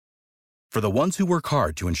For the ones who work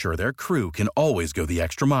hard to ensure their crew can always go the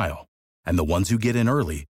extra mile, and the ones who get in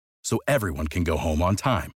early so everyone can go home on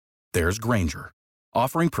time, there's Grainger,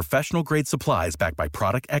 offering professional-grade supplies backed by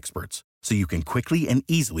product experts so you can quickly and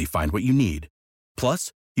easily find what you need.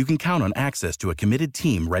 Plus, you can count on access to a committed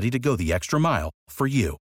team ready to go the extra mile for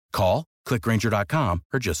you. Call, click Grainger.com,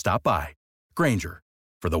 or just stop by. Grainger,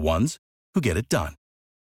 for the ones who get it done.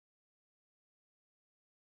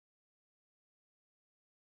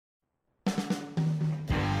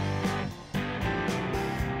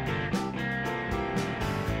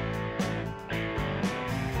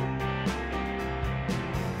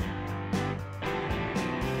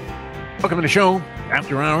 Welcome to the show,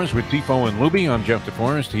 After Hours with Tifo and Luby. I'm Jeff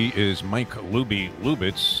DeForest. He is Mike Luby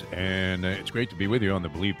Lubitz, and it's great to be with you on the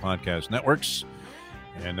Believe Podcast Networks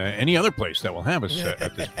and any other place that will have us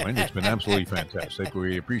at this point. It's been absolutely fantastic.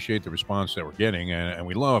 We appreciate the response that we're getting, and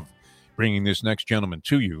we love bringing this next gentleman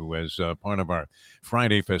to you as part of our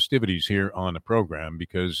Friday festivities here on the program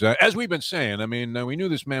because, as we've been saying, I mean, we knew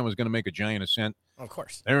this man was going to make a giant ascent. Of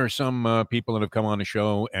course. There are some people that have come on the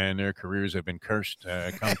show and their careers have been cursed,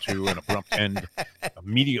 come to an abrupt end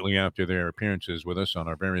immediately after their appearances with us on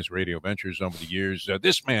our various radio ventures over the years.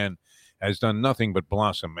 This man has done nothing but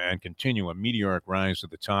blossom and continue a meteoric rise to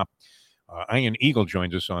the top. Ian Eagle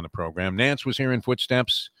joins us on the program. Nance was here in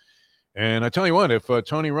footsteps. And I tell you what, if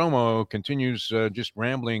Tony Romo continues just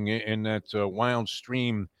rambling in that wild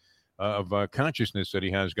stream of consciousness that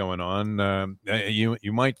he has going on, you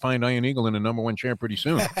might find Ian Eagle in the number one chair pretty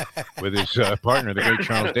soon with his partner, the great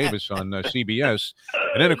Charles Davis, on CBS.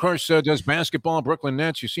 And then, of course, does basketball, Brooklyn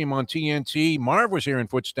Nets. You see him on TNT. Marv was here in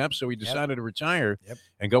footsteps, so he decided to retire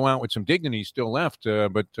and go out with some dignity still left.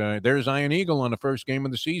 But there's Ian Eagle on the first game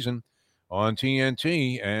of the season on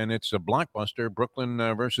TNT, and it's a blockbuster, Brooklyn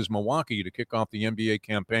versus Milwaukee, to kick off the NBA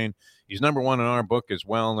campaign. He's number one in our book as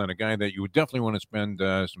well, and a guy that you would definitely want to spend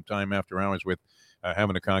some time after hours with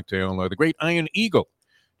having a cocktail. The great Ian Eagle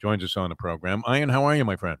joins us on the program. Ian, how are you,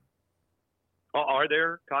 my friend? Are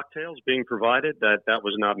there cocktails being provided? That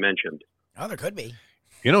was not mentioned. Oh, there could be.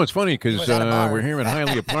 You know, it's funny because we're here in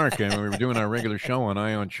Hialeah Park, and we were doing our regular show on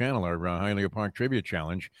Ion Channel, our Hialeah Park Trivia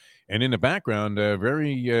Challenge. And in the background,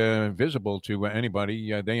 very visible to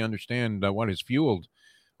anybody, they understand what has fueled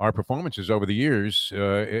our performances over the years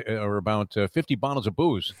are about 50 bottles of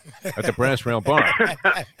booze at the Brass Rail Bar.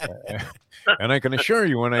 And I can assure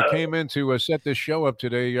you, when I came in to set this show up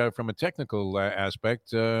today from a technical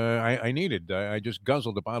aspect, I just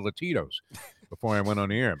guzzled a bottle of Tito's before I went on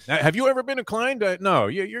the air. Have you ever been inclined? No,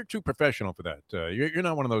 you're too professional for that. You're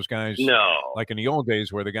not one of those guys, like in the old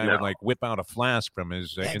days where the guy would like whip out a flask from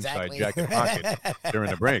his inside jacket pocket during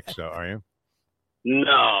the breaks, are you?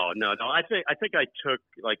 No. I think I took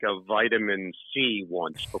like a vitamin C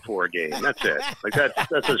once before a game. That's it. Like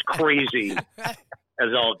that's as crazy as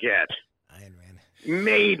I'll get.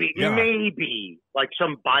 Maybe like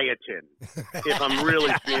some biotin if I'm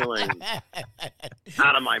really feeling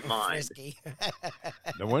out of my mind.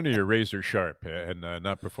 No wonder you're razor sharp and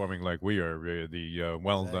not performing like we are, the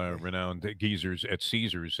well-renowned geezers at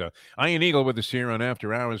Caesars. Ian Eagle with us here on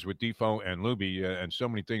After Hours with Defo and Luby, and so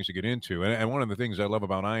many things to get into. And one of the things I love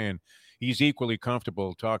about Ian, he's equally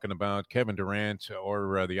comfortable talking about Kevin Durant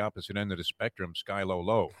or the opposite end of the spectrum, Sky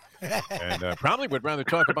Low. And probably would rather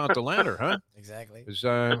talk about the latter, huh? Exactly.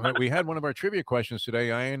 Because we had one of our trivia questions today,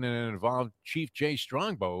 Ian, and it involved Chief Jay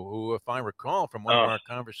Strongbow, who, if I recall from one of our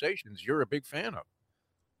conversations, you're a big fan of.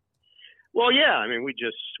 Well, yeah. I mean, we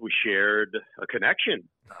shared a connection.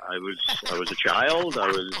 I was a child.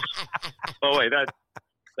 Oh wait, that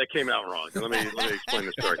came out wrong. Let me explain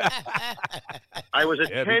the story. I was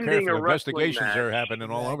attending a wrestling investigations match. are happening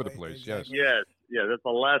all over the place. Yes. Yeah. That's the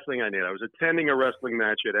last thing I need. I was attending a wrestling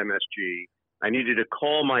match at MSG. I needed to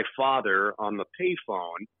call my father on the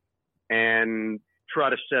payphone and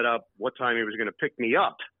try to set up what time he was going to pick me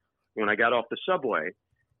up when I got off the subway.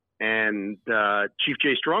 And Chief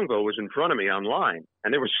Jay Strongbow was in front of me online,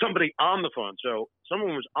 and there was somebody on the phone. So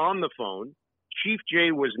someone was on the phone. Chief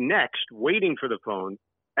Jay was next, waiting for the phone.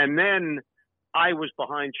 And then I was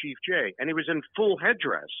behind Chief Jay, and he was in full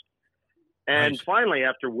headdress. And finally,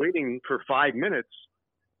 after waiting for 5 minutes,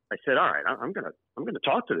 I said, "All right, I'm gonna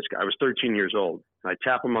talk to this guy." I was 13 years old. I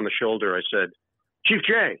tap him on the shoulder. I said, "Chief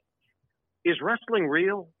Jay, is wrestling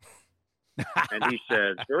real?" And he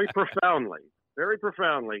says, very profoundly,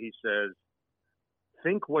 he says,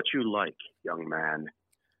 "Think what you like, young man."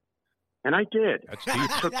 And I did. I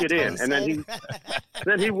took it in. And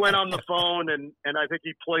then he went on the phone, and I think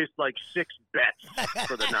he placed like 6 bets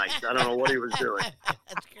for the night. I don't know what he was doing.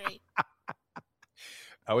 That's great.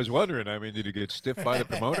 I was wondering, I mean, did he get stiffed by the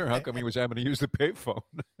promoter? How come he was having to use the payphone?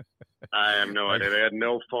 I have no idea. They had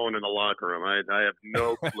no phone in the locker room. I have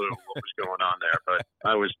no clue what was going on there, but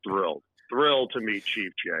I was thrilled to meet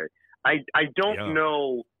Chief Jay. I don't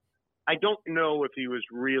know. I don't know if he was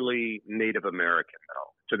really Native American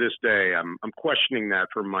though. To this day, I'm questioning that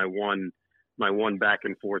from my one back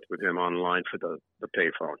and forth with him online for the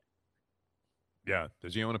payphone. Yeah.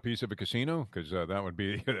 Does he own a piece of a casino? Because that would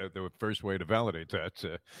be the first way to validate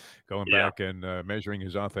that, going back and measuring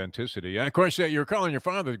his authenticity. And, of course, you're calling your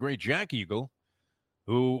father the great Jack Eagle,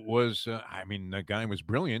 who was, the guy was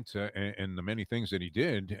brilliant in the many things that he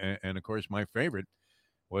did. And of course, my favorite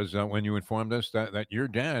was when you informed us that your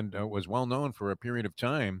dad was well known for a period of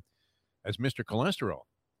time as Mr. Cholesterol.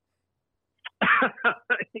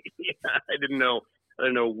 Yeah, I didn't know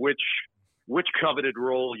which coveted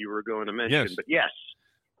role you were going to mention, but yes,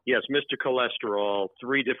 Mr. Cholesterol,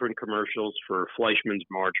 3 different commercials for Fleischmann's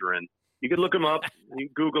margarine. You can look him up. You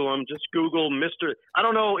Google him. Just Google Mr. I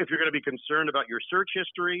don't know if you're going to be concerned about your search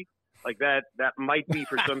history. Like that might be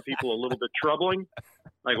for some people a little bit troubling.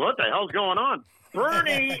 Like, what the hell's going on?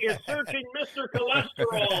 Bernie is searching Mr.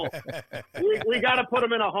 Cholesterol. We got to put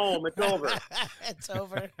him in a home. It's over. It's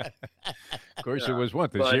over. Of course, it was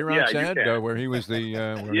what? The Xerox ad where he was the...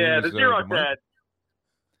 the Xerox ad.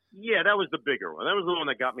 Yeah, that was the bigger one. That was the one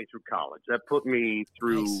that got me through college. That put me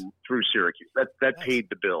through Syracuse. That paid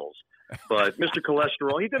the bills. But Mr.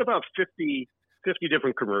 Cholesterol, he did about 50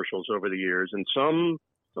 different commercials over the years, and some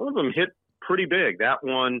of them hit pretty big. That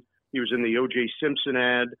one, he was in the O.J. Simpson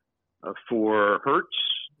ad for Hertz.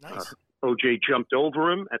 Nice. O.J. jumped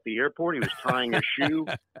over him at the airport. He was tying a shoe,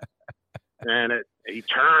 and he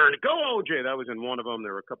turned. Go, O.J. That was in one of them.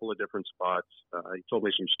 There were a couple of different spots. He told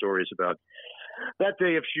me some stories about that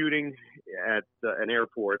day of shooting at an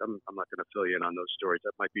airport. I'm not going to fill you in on those stories.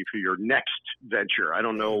 That might be for your next venture. I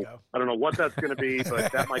don't know what that's going to be,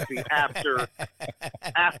 but that might be after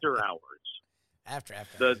hours. After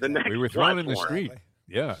the next. We were thrown in the street.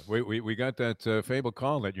 Yeah, we got that fabled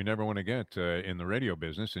call that you never want to get in the radio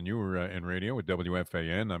business, and you were in radio with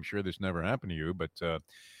WFAN. I'm sure this never happened to you, but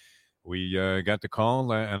we got the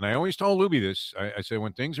call, and I always told Luby this. I said,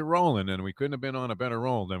 when things are rolling, and we couldn't have been on a better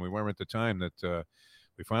roll than we were at the time, that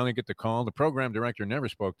we finally get the call. The program director never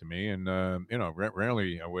spoke to me, and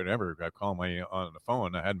rarely I would ever call me on the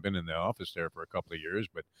phone. I hadn't been in the office there for a couple of years,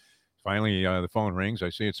 but finally the phone rings. I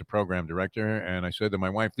see it's the program director, and I said to my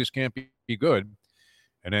wife, "This can't be good."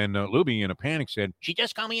 And then Luby, in a panic, said, "She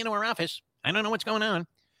just called me into her office. I don't know what's going on."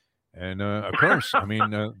 And, of course, I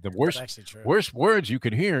mean, the worst words you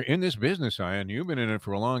could hear in this business, Ian, you've been in it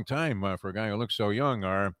for a long time, for a guy who looks so young,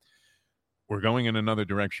 are, "We're going in another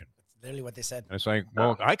direction." That's literally what they said. And it's like,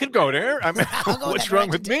 well, I could go there. I mean, what's wrong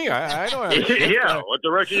with me? I don't have Yeah, what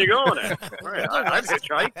direction you going in? Right, I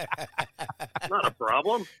hitchhike. Not a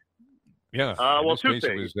problem. Yeah. Well, two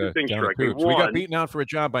things strike me. We got beaten out for a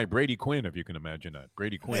job by Brady Quinn, if you can imagine that.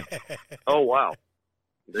 Brady Quinn. Oh, wow.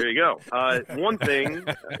 There you go. One thing,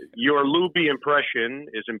 your Luby impression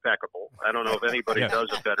is impeccable. I don't know if anybody does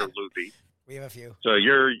a better Luby. We have a few. So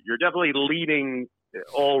you're definitely leading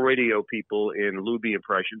all radio people in Luby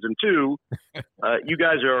impressions. And two, you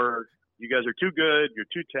guys are too good. You're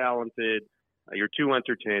too talented. You're too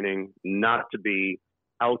entertaining not to be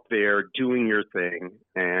out there doing your thing.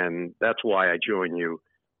 And that's why I join you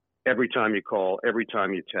every time you call, every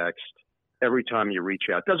time you text, every time you reach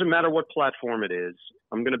out. Doesn't matter what platform it is.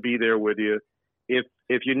 I'm going to be there with you.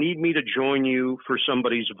 If you need me to join you for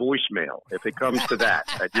somebody's voicemail, if it comes to that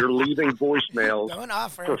you're leaving voicemails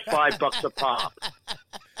for $5 a pop,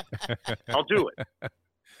 I'll do it.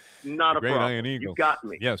 Not a Great problem. Ian Eagle. You got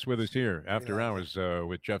me. Yes, with us here after hours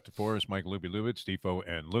with Jeff DeForest, Mike Luby Lubitz, Stifo,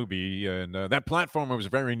 and Luby. And that platform was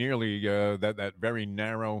very nearly that very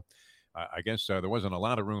narrow. I guess there wasn't a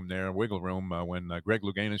lot of room there, wiggle room, when Greg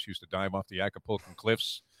Louganis used to dive off the Acapulco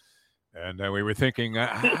cliffs. And we were thinking,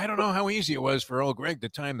 I don't know how easy it was for old Greg to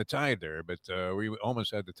time the tide there, but we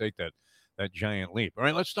almost had to take that giant leap. All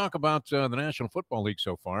right, let's talk about the National Football League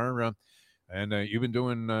so far. And you've been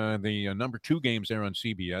doing the number 2 games there on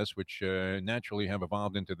CBS, which naturally have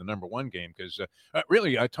evolved into the number 1 game. Because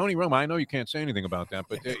really, Tony Romo, I know you can't say anything about that,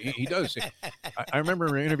 but he does. I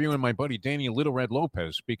remember interviewing my buddy Danny Little Red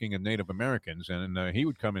Lopez, speaking of Native Americans, and he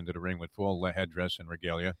would come into the ring with full headdress and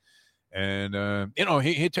regalia. And,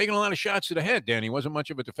 he'd taken a lot of shots to the head, Danny. He wasn't much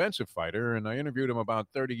of a defensive fighter. And I interviewed him about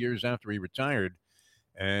 30 years after he retired.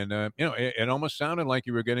 And, it almost sounded like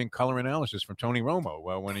you were getting color analysis from Tony Romo.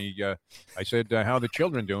 Well, when I said, how are the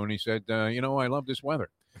children doing? He said, I love this weather.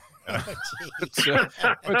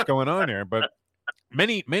 What's going on here? But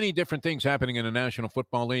many, many different things happening in the National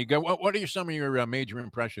Football League. What are some of your major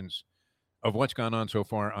impressions of what's gone on so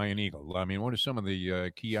far, Iron Eagle? I mean, what are some of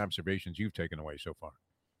the key observations you've taken away so far?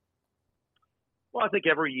 Well, I think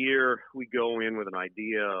every year we go in with an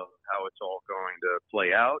idea of how it's all going to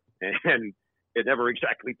play out, and it never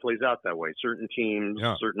exactly plays out that way. Certain teams,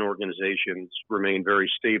 certain organizations remain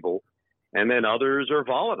very stable, and then others are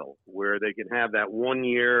volatile, where they can have that 1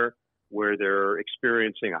 year where they're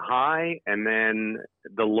experiencing a high, and then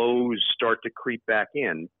the lows start to creep back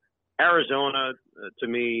in. Arizona, to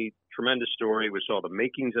me, tremendous story. We saw the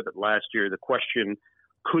makings of it last year. The question,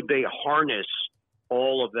 could they harness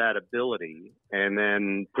all of that ability and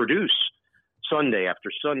then produce Sunday after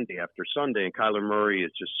Sunday after Sunday? And Kyler Murray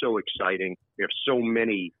is just so exciting. We have so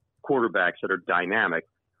many quarterbacks that are dynamic.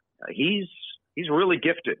 He's really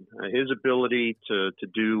gifted. His ability to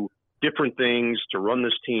do different things, to run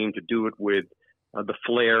this team, to do it with the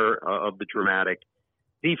flair of the dramatic.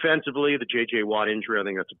 Defensively, the J.J. Watt injury, I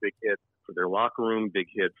think that's a big hit for their locker room, big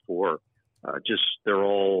hit for just their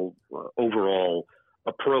overall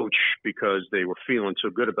approach, because they were feeling so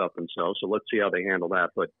good about themselves. So let's see how they handle that.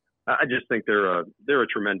 But I just think they're a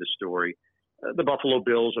tremendous story. The Buffalo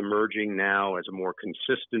Bills emerging now as a more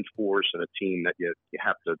consistent force and a team that you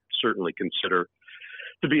have to certainly consider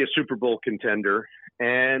to be a Super Bowl contender.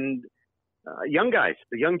 And young guys,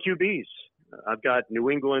 the young QBs. I've got New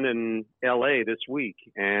England and L.A. this week,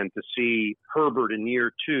 and to see Herbert in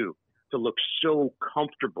year 2 to look so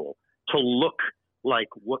comfortable, to look like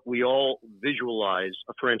what we all visualize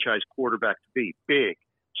a franchise quarterback to be: big,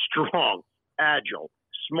 strong, agile,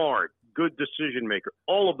 smart, good decision maker,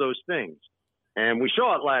 all of those things. And we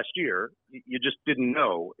saw it last year. You just didn't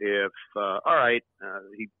know if,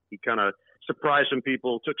 he kind of surprised some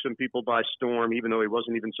people, took some people by storm, even though he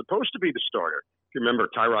wasn't even supposed to be the starter. If you remember,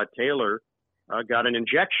 Tyrod Taylor got an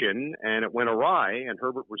injection and it went awry, and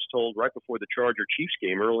Herbert was told right before the Charger-Chiefs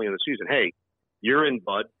game early in the season, hey, you're in,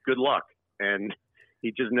 bud. Good luck. And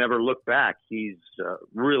he just never looked back. He's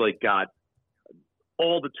really got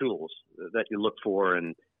all the tools that you look for,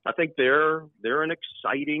 and I think they're an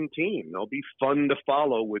exciting team. They'll be fun to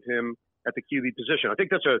follow with him at the QB position. I think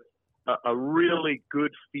that's a really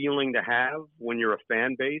good feeling to have when you're a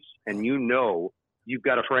fan base and you know you've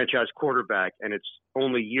got a franchise quarterback and it's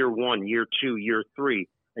only year 1, year 2, year 3,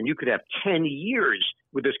 and you could have 10 years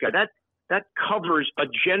with this guy. That covers a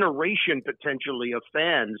generation potentially of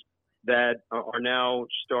fans that are now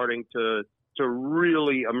starting to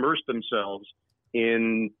really immerse themselves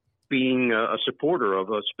in being a supporter of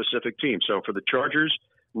a specific team. So for the Chargers,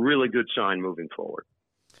 really good sign moving forward.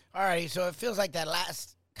 All right, so it feels like that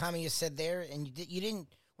last comment you said there, and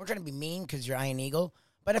we're trying to be mean because you're Iron Eagle,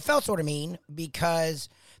 but it felt sort of mean because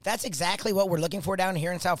that's exactly what we're looking for down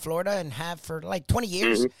here in South Florida and have for like 20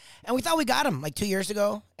 years. Mm-hmm. And we thought we got him like 2 years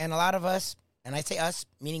ago, and a lot of us, and I say us,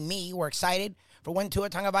 meaning me, were excited for when Tua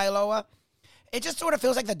Tagovailoa. It just sort of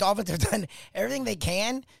feels like the Dolphins have done everything they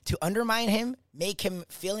can to undermine him, make him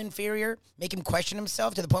feel inferior, make him question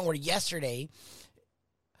himself, to the point where yesterday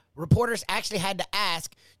reporters actually had to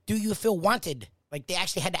ask, do you feel wanted? Like, they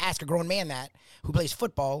actually had to ask a grown man that, who plays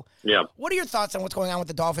football. Yeah. What are your thoughts on what's going on with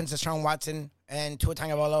the Dolphins, Deshaun Watson, and Tua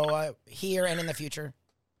Tagovailoa here and in the future?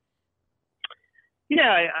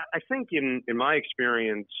 Yeah, I think in my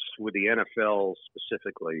experience with the NFL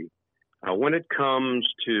specifically, when it comes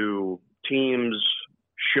to teams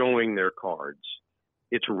showing their cards,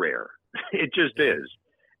 it's rare. It just is.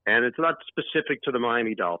 And it's not specific to the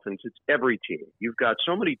Miami Dolphins. It's every team. You've got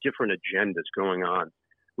so many different agendas going on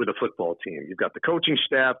with a football team. You've got the coaching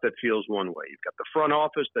staff that feels one way. You've got the front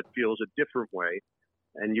office that feels a different way.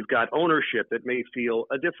 And you've got ownership that may feel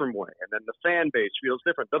a different way. And then the fan base feels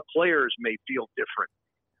different. The players may feel different.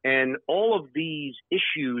 And all of these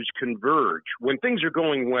issues converge. When things are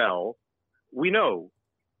going well, we know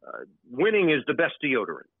winning is the best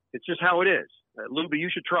deodorant. It's just how it is. Luby, you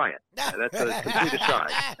should try it. That's a complete aside.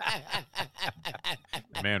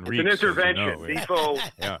 Man, it's an intervention. Defo,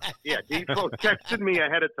 yeah, Defo texted me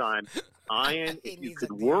ahead of time. Ian, if you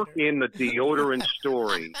could work in the deodorant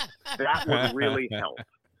story, that would really help.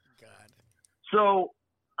 God. So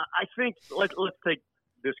I think let's take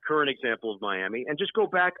this current example of Miami and just go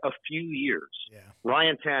back a few years. Yeah.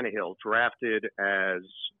 Ryan Tannehill drafted as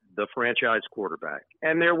the franchise quarterback.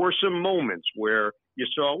 And there were some moments where you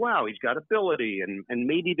saw, wow, he's got ability and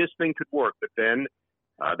maybe this thing could work. But then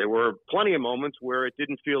there were plenty of moments where it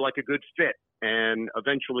didn't feel like a good fit. And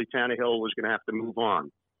eventually Tannehill was going to have to move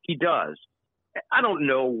on. He does. I don't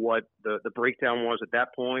know what the breakdown was at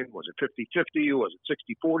that point. Was it 50-50? Was it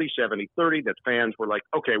 60-40, 70-30? That fans were like,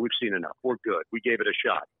 okay, we've seen enough. We're good. We gave it a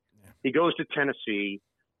shot. Yeah. He goes to Tennessee.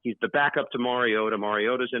 He's the backup to Mariota.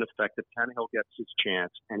 Mariota's ineffective. Tannehill gets his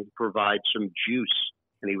chance, and he provides some juice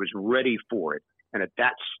and he was ready for it. And at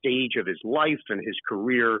that stage of his life and his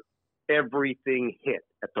career, everything hit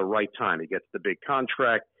at the right time. He gets the big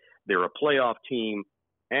contract. They're a playoff team,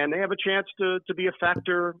 and they have a chance to be a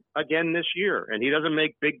factor again this year. And he doesn't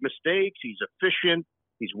make big mistakes. He's efficient.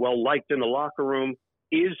 He's well-liked in the locker room.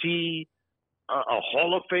 Is he a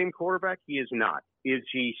Hall of Fame quarterback? He is not. Is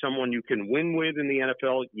he someone you can win with in the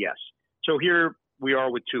NFL? Yes. So here we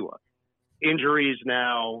are with Tua. Injuries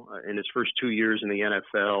now in his first 2 years in the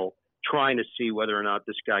NFL, trying to see whether or not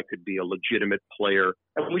this guy could be a legitimate player.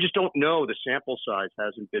 And we just don't know. The sample size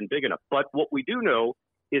hasn't been big enough. But what we do know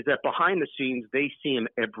is that behind the scenes, they see him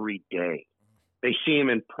every day. They see him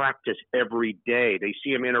in practice every day. They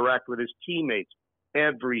see him interact with his teammates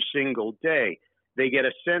every single day. They get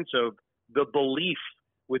a sense of the belief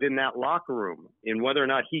within that locker room in whether or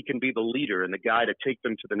not he can be the leader and the guy to take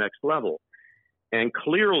them to the next level. And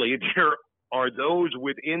clearly there are those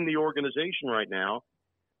within the organization right now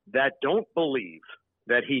that don't believe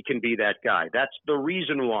that he can be that guy. That's the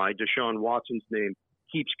reason why Deshaun Watson's name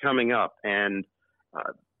keeps coming up. And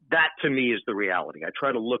that to me is the reality. I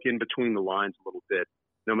try to look in between the lines a little bit.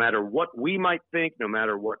 No matter what we might think, no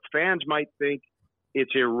matter what fans might think,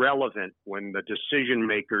 it's irrelevant when the decision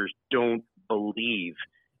makers don't believe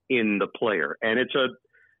in the player. And it's a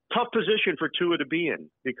tough position for Tua to be in,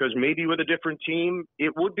 because maybe with a different team,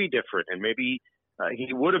 it would be different. And maybe he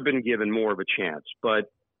would have been given more of a chance. But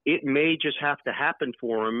it may just have to happen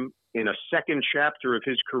for him in a second chapter of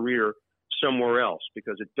his career somewhere else,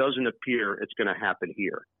 because it doesn't appear it's going to happen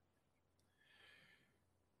here.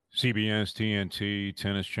 CBS, TNT,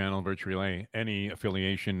 Tennis Channel, Virtual Relay, any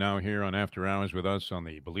affiliation now here on After Hours with us on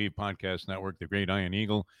the Believe Podcast Network, the great Ian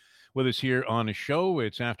Eagle with us here on the show.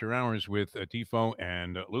 It's After Hours with Tifo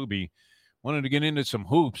and Luby. Wanted to get into some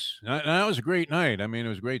hoops. That was a great night. I mean, it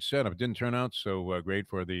was a great setup. It didn't turn out so great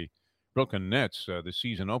for the Brooklyn Nets, the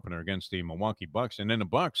season opener against the Milwaukee Bucks. And then the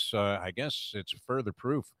Bucks, I guess it's further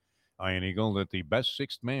proof, Ian Eagle, that the best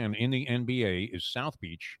sixth man in the NBA is South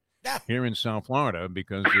Beach here in South Florida,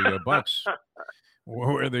 because the Bucks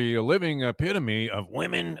were the living epitome of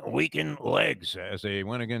women weakened legs as they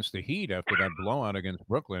went against the Heat after that blowout against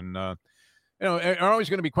Brooklyn. Are always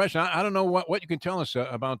going to be questions. I don't know what you can tell us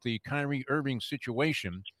about the Kyrie Irving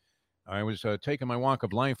situation. I was taking my walk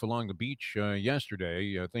of life along the beach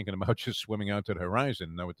yesterday, thinking about just swimming out to the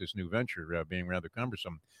horizon with this new venture being rather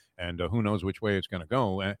cumbersome, and who knows which way it's going to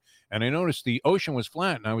go. And I noticed the ocean was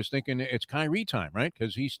flat, and I was thinking it's Kyrie time, right?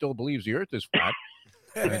 Because he still believes the earth is flat.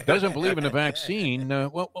 Doesn't believe in the vaccine.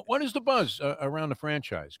 What is the buzz around the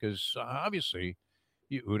franchise? Because obviously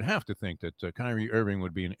you would have to think that Kyrie Irving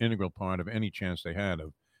would be an integral part of any chance they had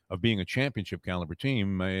of being a championship caliber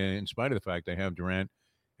team, in spite of the fact they have Durant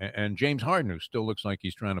and James Harden, who still looks like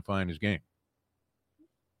he's trying to find his game.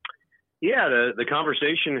 Yeah, the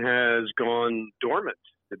conversation has gone dormant,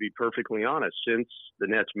 to be perfectly honest, since the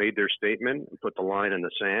Nets made their statement and put the line in the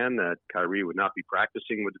sand that Kyrie would not be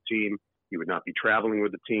practicing with the team. He would not be traveling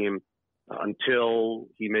with the team until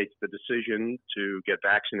he makes the decision to get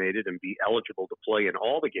vaccinated and be eligible to play in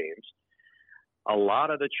all the games. A lot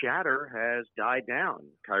of the chatter has died down.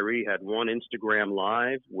 Kyrie had one Instagram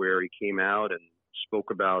Live where he came out and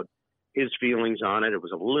spoke about his feelings on it. It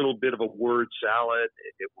was a little bit of a word salad.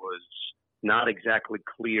 It was not exactly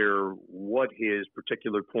clear what his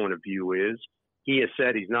particular point of view is. He has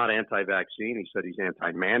said he's not anti-vaccine. He said he's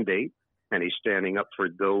anti-mandate, and he's standing up for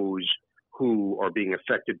those who are being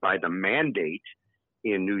affected by the mandate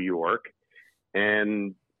in New York.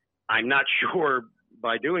 And I'm not sure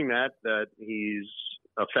by doing that he's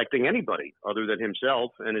affecting anybody other than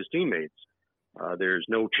himself and his teammates. There's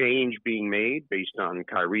no change being made based on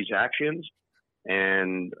Kyrie's actions.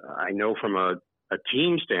 And I know from a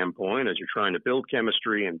team standpoint, as you're trying to build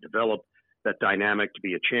chemistry and develop that dynamic to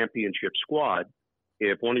be a championship squad,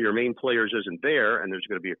 if one of your main players isn't there and there's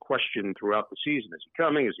going to be a question throughout the season, is he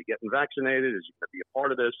coming? Is he getting vaccinated? Is he going to be a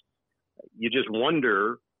part of this? You just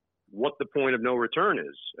wonder what the point of no return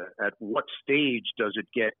is. At what stage does it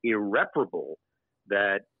get irreparable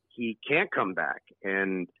that he can't come back?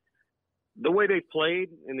 And the way they've played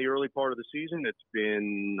in the early part of the season, it's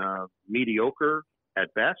been mediocre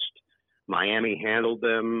at best. Miami handled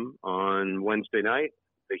them on Wednesday night.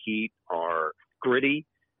 The Heat are gritty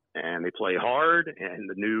and they play hard, and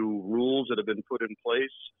the new rules that have been put in place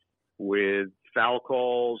with foul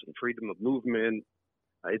calls and freedom of movement,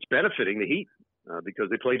 it's benefiting the Heat because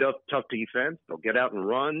they play tough defense. They'll get out and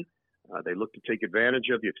run. They look to take advantage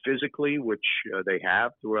of you physically, which they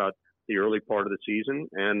have throughout the early part of the season,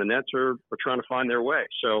 and the Nets are trying to find their way.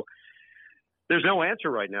 So there's no answer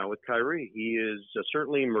right now with Kyrie. He is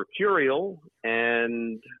certainly mercurial,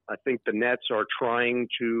 and I think the Nets are trying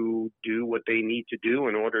to do what they need to do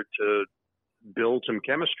in order to build some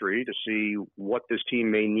chemistry to see what this team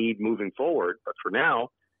may need moving forward. But for now,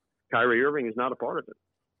 Kyrie Irving is not a part of it.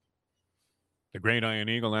 The great Iron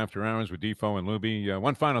Eagle After Hours with Defoe and Luby.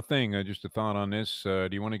 One final thing, just a thought on this. Do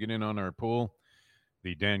you want to get in on our pool,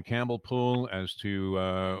 the Dan Campbell pool, as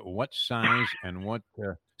to what size and what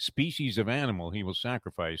species of animal he will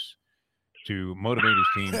sacrifice to motivate his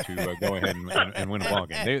team to go ahead and win a ball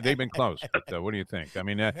game? They've been close, but what do you think? I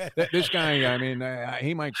mean, this guy, I mean,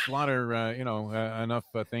 he might slaughter, enough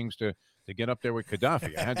things to get up there with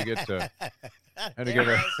Gaddafi. I had to get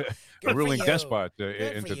a ruling despot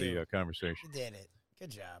into the conversation. You did it.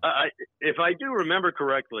 Good job. If I do remember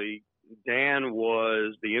correctly, Dan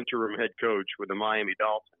was the interim head coach with the Miami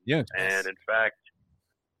Dolphins. Yes. And in fact,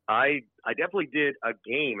 I definitely did a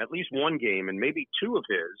game, at least one game, and maybe two of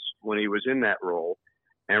his when he was in that role.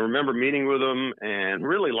 And I remember meeting with him and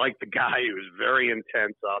really liked the guy. He was very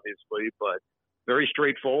intense, obviously, but very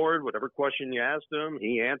straightforward. Whatever question you asked him,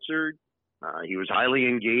 he answered. He was highly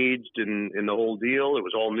engaged in the whole deal. It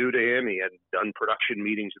was all new to him. He had done production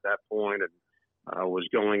meetings at that point and was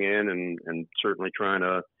going in and certainly trying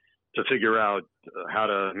to figure out how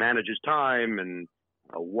to manage his time and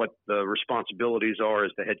what the responsibilities are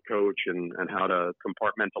as the head coach and how to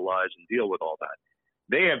compartmentalize and deal with all that.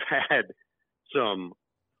 They have had some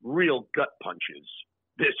real gut punches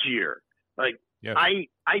this year. Like, yes. I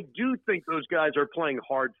do think those guys are playing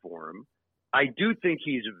hard for him. I do think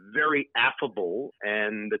he's very affable,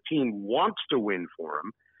 and the team wants to win for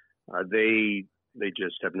him. They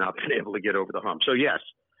just have not been able to get over the hump. So yes,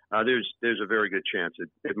 there's a very good chance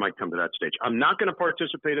it might come to that stage. I'm not going to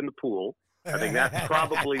participate in the pool. I think that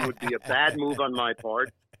probably would be a bad move on my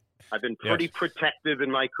part. I've been pretty protective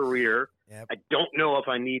in my career. Yep. I don't know if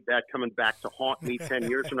I need that coming back to haunt me 10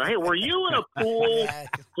 years from now. Hey, were you in a pool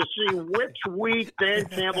to see which week Dan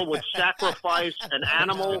Campbell would sacrifice an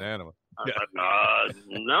animal? An animal.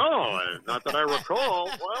 No, not that I recall.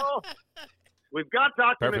 Well, we've got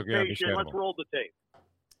documentation. Let's roll the tape.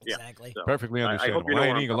 Exactly. Yeah, so perfectly understandable.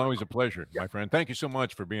 Ian Eagle, always a pleasure, my friend. Thank you so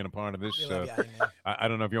much for being a part of this. I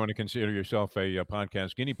don't know if you want to consider yourself a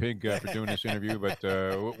podcast guinea pig for doing this interview, but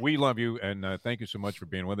we love you, and thank you so much for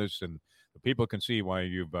being with us. And the people can see why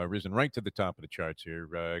you've risen right to the top of the charts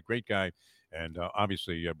here. Great guy, and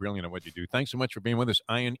obviously brilliant at what you do. Thanks so much for being with us,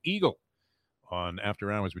 Ian Eagle, on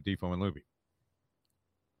After Hours with Defoe and Luby.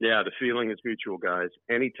 Yeah, the feeling is mutual, guys.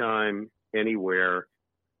 Anytime, anywhere,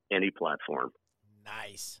 any platform.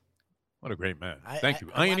 Nice. What a great man. Thank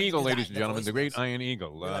you. Ian Eagle, ladies and gentlemen, the great Ian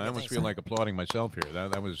Eagle. I almost feel like applauding myself here.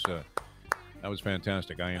 That was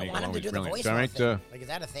fantastic. Ian Eagle, always brilliant. All right. Is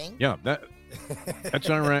that a thing? Yeah,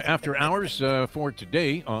 that's our After Hours for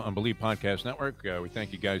today on Believe Podcast Network. We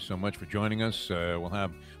thank you guys so much for joining us. We'll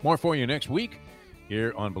have more for you next week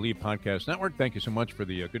here on Believe Podcast Network. Thank you so much for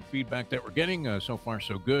the good feedback that we're getting. So far,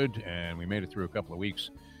 so good. And we made it through a couple of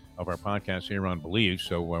weeks of our podcast here on Believe,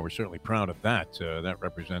 so we're certainly proud of that. That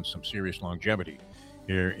represents some serious longevity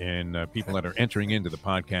here in people that are entering into the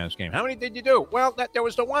podcast game. How many did you do? Well, there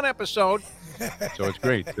was the one episode, so it's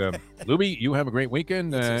great. Luby, you have a great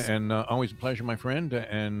weekend, and always a pleasure, my friend,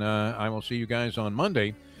 and I will see you guys on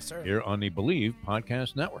Monday here on the Believe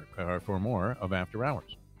Podcast Network for more of After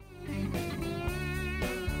Hours.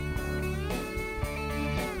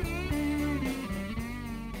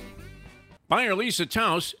 Buy or lease a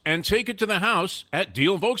Taos and take it to the house at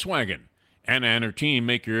Deal Volkswagen. Anna and her team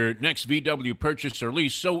make your next VW purchase or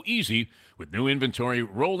lease so easy with new inventory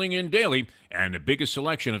rolling in daily and the biggest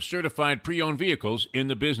selection of certified pre-owned vehicles in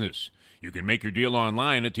the business. You can make your deal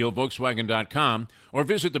online at dealvolkswagen.com or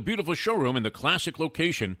visit the beautiful showroom in the classic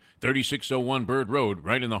location, 3601 Bird Road,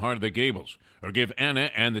 right in the heart of the Gables. Or give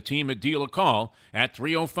Anna and the team at Deal a call at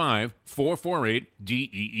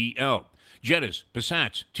 305-448-DEEL. Jettas,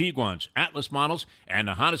 Passats, Tiguans, Atlas models, and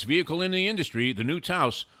the hottest vehicle in the industry, the new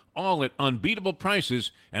Taos, all at unbeatable prices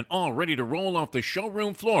and all ready to roll off the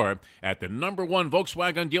showroom floor at the #1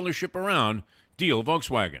 Volkswagen dealership around, Deal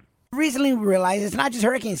Volkswagen. Recently we realized it's not just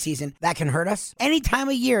hurricane season that can hurt us. Any time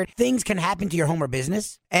of year, things can happen to your home or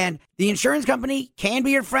business. And the insurance company can be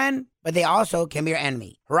your friend, but they also can be your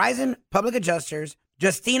enemy. Horizon Public Adjusters,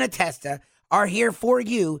 Justina Testa, are here for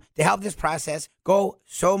you to help this process go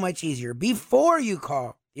so much easier. Before you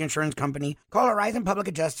call the insurance company, call Horizon Public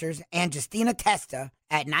Adjusters and Justina Testa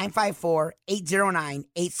at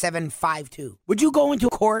 954-809-8752. Would you go into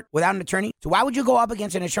court without an attorney? So why would you go up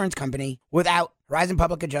against an insurance company without Horizon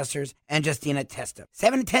Public Adjusters and Justina Testa?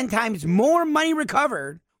 7 to 10 times more money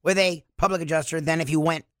recovered with a public adjuster than if you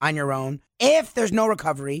went on your own. If there's no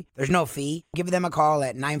recovery, there's no fee. Give them a call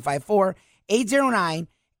at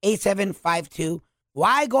 954-809-8752.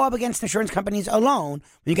 Why go up against insurance companies alone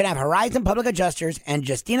when you can have Horizon Public Adjusters and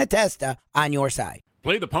Justina Testa on your side?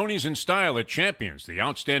 Play the ponies in style at Champions, the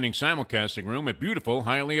outstanding simulcasting room at beautiful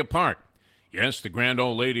Hialeah Park. Yes, the grand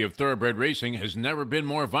old lady of thoroughbred racing has never been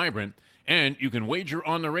more vibrant, and you can wager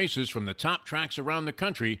on the races from the top tracks around the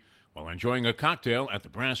country while enjoying a cocktail at the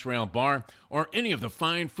Brass Rail Bar or any of the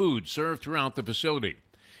fine food served throughout the facility.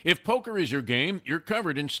 If poker is your game, you're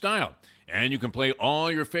covered in style, and you can play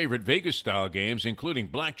all your favorite Vegas-style games, including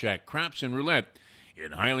blackjack, craps, and roulette,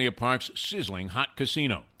 in Hialeah Park's sizzling hot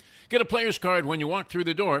casino. Get a player's card when you walk through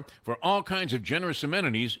the door for all kinds of generous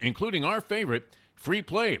amenities, including our favorite, free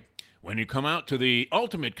play, when you come out to the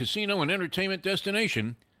ultimate casino and entertainment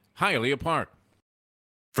destination, Hialeah Park.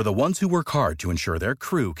 For the ones who work hard to ensure their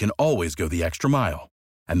crew can always go the extra mile,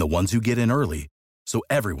 and the ones who get in early so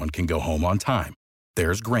everyone can go home on time,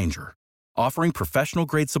 there's Grainger, offering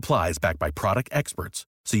professional-grade supplies backed by product experts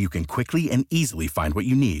so you can quickly and easily find what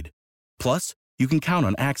you need. Plus, you can count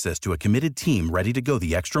on access to a committed team ready to go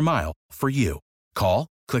the extra mile for you. Call,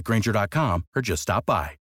 click Grainger.com, or just stop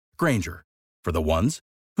by. Grainger, for the ones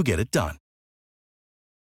who get it done.